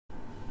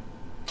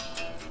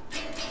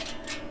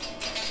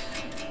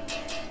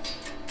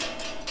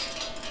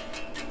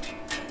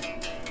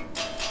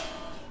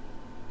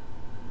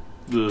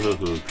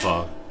The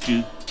clock,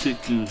 it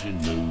tickens, you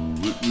know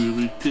it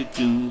really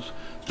tickens.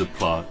 The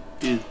plot,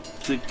 it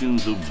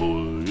thickens, oh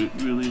boy, it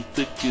really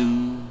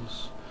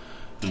thickens.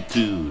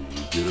 Until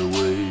you get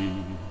away.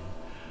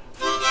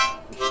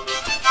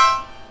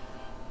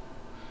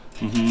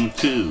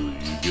 Until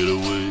you get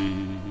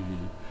away.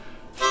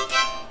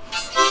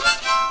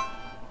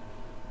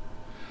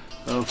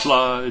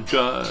 Fly,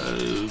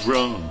 drive,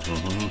 run,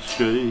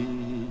 stray.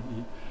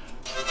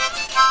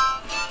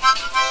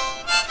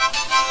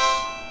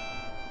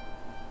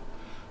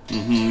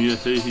 Yeah,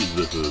 hey,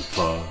 the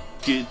clock,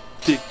 it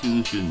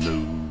tickens, you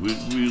know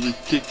it really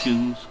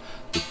tickens.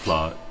 The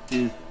plot,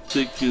 it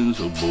thickens,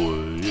 oh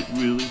boy, it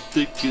really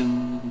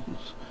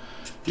thickens.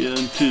 Yeah,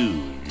 until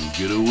you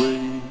get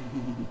away.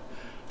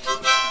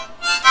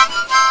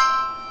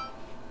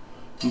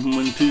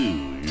 Until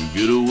you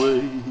get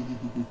away.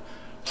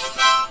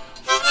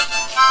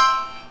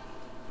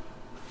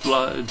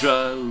 Fly,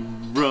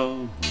 drive,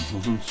 run,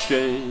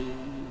 stay.